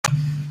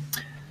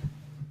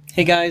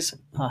Hey guys,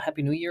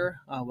 Happy New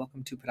Year.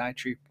 Welcome to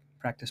Podiatry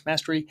Practice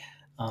Mastery.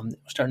 We're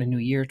starting a new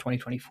year,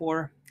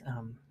 2024.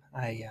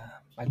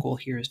 My goal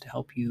here is to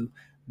help you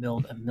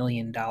build $1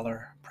 million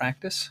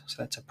practice.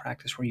 So that's a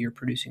practice where you're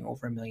producing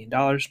over $1 million.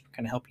 Kind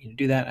of helping you to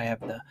do that. I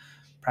have the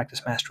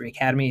Practice Mastery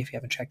Academy. If you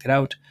haven't checked it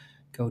out,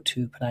 go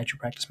to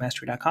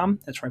podiatrypracticemastery.com.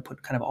 That's where I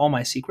put kind of all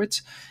my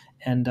secrets.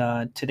 And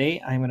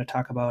today I'm going to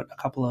talk about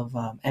a couple of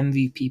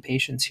MVP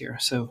patients here.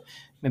 So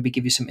maybe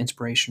give you some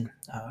inspiration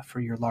for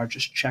your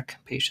largest check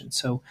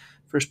patients. So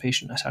first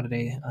patient I saw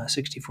today, a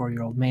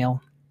 64-year-old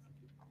male.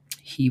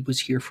 He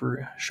was here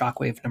for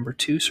shockwave number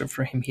 2. So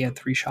for him, he had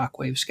 3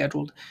 shockwaves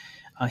scheduled.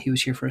 He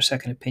was here for a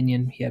second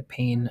opinion. He had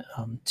pain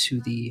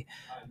to the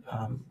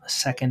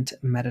second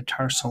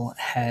metatarsal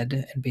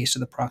head and base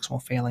of the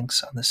proximal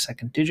phalanx on the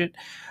second digit.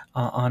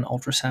 On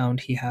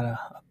ultrasound, he had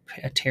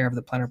a tear of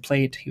the plantar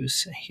plate. He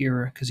was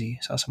here because he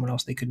saw someone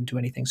else. They couldn't do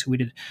anything. So we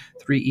did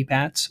 3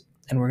 EPATs.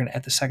 And we're going to,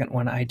 at the second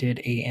one, I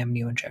did a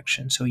Amnio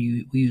injection. So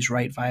we use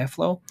right via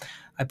flow.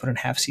 I put in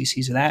half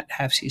cc's of that,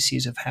 half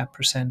cc's of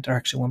 0.5%, or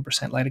actually 1%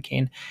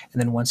 lidocaine, and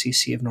then 1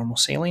 cc of normal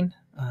saline.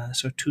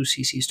 So 2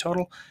 cc's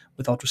total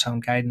with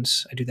ultrasound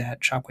guidance. I do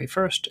that shockwave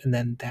first, and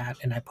then that,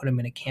 and I put him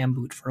in a cam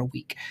boot for a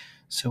week.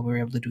 So we were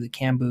able to do the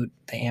cam boot,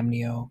 the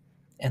Amnio,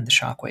 and the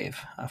shockwave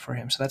for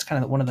him. So that's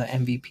kind of one of the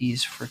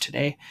MVPs for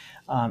today.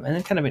 And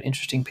then kind of an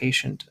interesting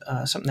patient,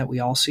 something that we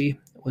all see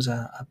was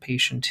a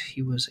patient.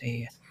 He was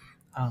a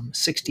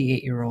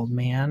 68-year-old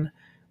man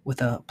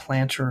with a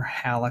plantar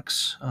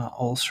hallux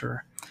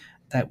ulcer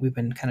that we've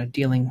been kind of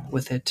dealing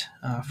with it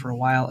for a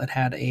while. It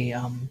had a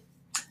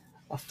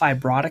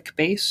fibrotic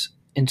base.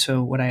 And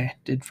so what I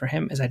did for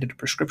him is I did a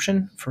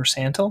prescription for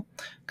Santal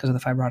because of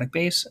the fibrotic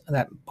base.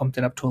 That bumped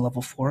it up to a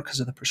level 4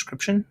 because of the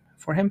prescription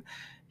for him.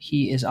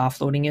 He is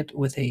offloading it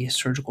with a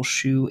surgical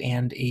shoe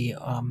and a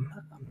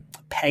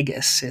peg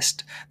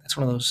assist. That's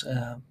one of those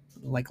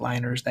like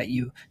liners that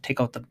you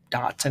take out the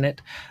dots in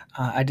it.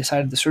 I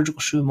decided the surgical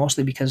shoe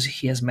mostly because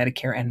he has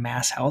Medicare and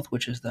Mass Health,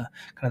 which is the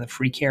kind of the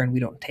free care, and we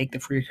don't take the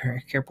free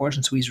care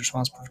portion, so he's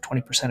responsible for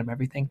 20% of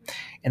everything.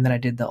 And then I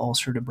did the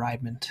ulcer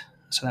debridement.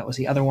 So that was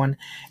the other one.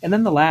 And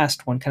then the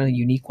last one, kind of a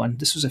unique one.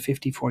 This was a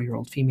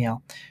 54-year-old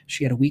female.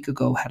 She had a week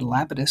ago had a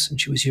lapidus,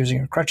 and she was using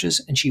her crutches,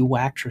 and she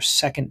whacked her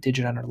second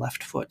digit on her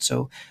left foot.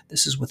 So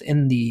this is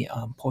within the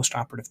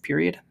post-operative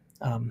period.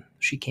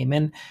 She came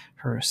in,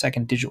 her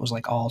second digit was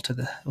like all to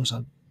the, it was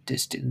a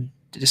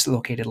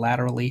dislocated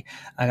laterally.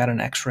 I got an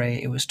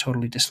x-ray. It was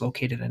totally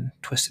dislocated and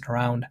twisted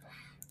around.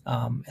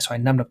 So I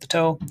numbed up the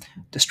toe,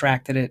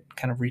 distracted it,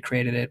 kind of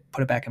recreated it,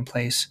 put it back in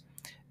place.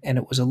 And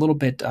it was a little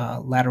bit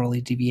laterally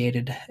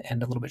deviated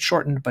and a little bit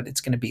shortened, but it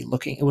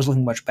was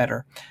looking much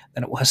better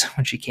than it was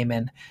when she came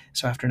in.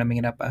 So after numbing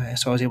it up,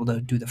 so I was able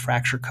to do the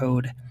fracture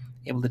code,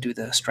 able to do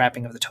the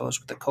strapping of the toes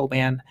with the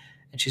Coban,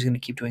 and she's going to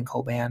keep doing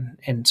Coban.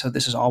 And so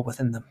this is all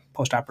within the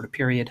post-operative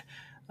period,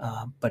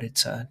 but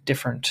it's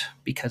different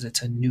because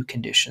it's a new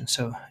condition.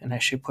 So, and I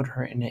should put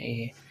her in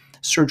a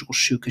surgical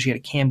shoe because she had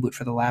a cam boot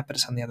for the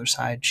lapidus on the other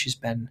side.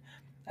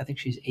 I think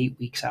she's 8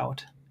 weeks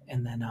out.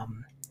 And then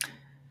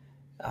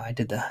I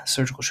did the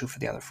surgical shoe for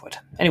the other foot.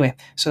 Anyway,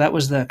 so that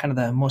was the kind of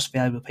the most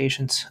valuable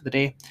patients of the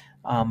day.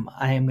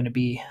 I am going to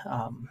be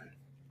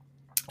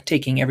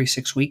taking every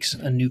 6 weeks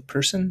a new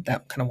person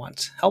that kind of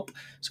wants help.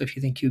 So if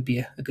you think you'd be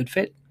a good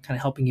fit, kind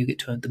of helping you get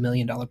to the $1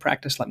 million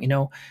practice, let me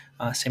know.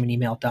 Send me an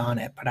email, Don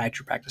at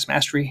Podiatry Practice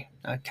Mastery.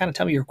 Kind of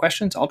tell me your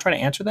questions. I'll try to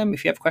answer them.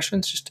 If you have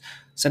questions, just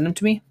send them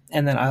to me,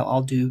 and then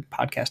I'll do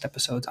podcast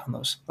episodes on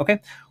those. Okay.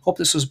 Hope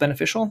this was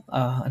beneficial.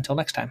 Until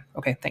next time.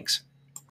 Okay. Thanks.